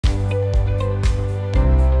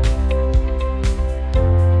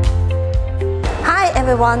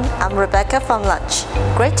everyone, I'm Rebecca from Lunch.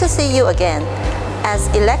 Great to see you again.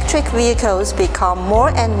 As electric vehicles become more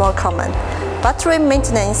and more common, battery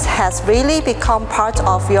maintenance has really become part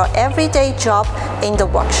of your everyday job in the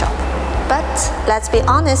workshop. But let's be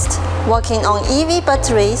honest, working on EV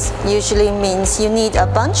batteries usually means you need a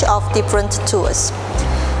bunch of different tools.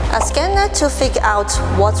 A scanner to figure out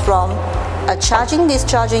what's wrong, a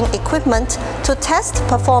charging-discharging equipment to test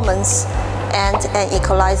performance, and an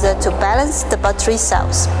equalizer to balance the battery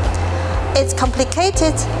cells. It's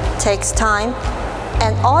complicated, takes time,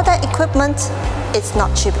 and all that equipment is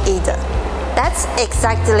not cheap either. That's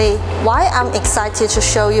exactly why I'm excited to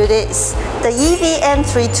show you this, the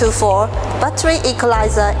EVM324 Battery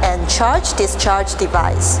Equalizer and Charge-discharge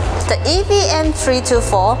Device. The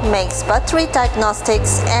EVM324 makes battery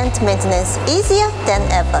diagnostics and maintenance easier than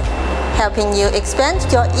ever, helping you expand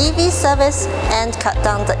your EV service and cut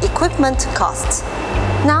down the equipment costs.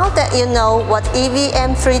 Now that you know what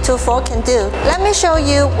EVM324 can do, let me show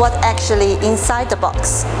you what's actually inside the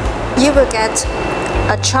box. You will get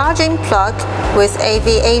a charging plug with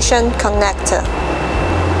aviation connector,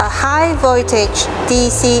 a high voltage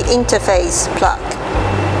DC interface plug,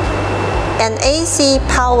 an AC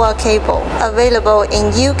power cable available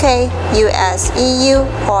in UK, US, EU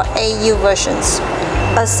or AU versions,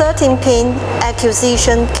 a 13-pin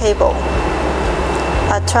acquisition cable,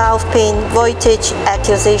 a 12-pin voltage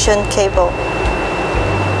acquisition cable,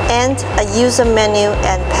 and a user menu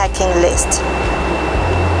and packing list.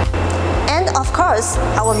 And of course,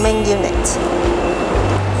 our main unit.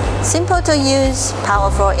 Simple to use,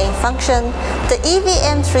 powerful in function, the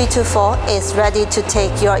EVM324 is ready to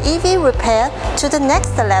take your EV repair to the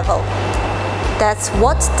next level. That's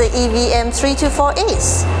what the EVM324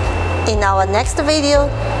 is. In our next video,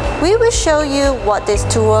 we will show you what this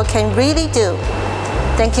tool can really do.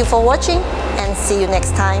 Thank you for watching and see you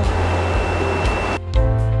next time.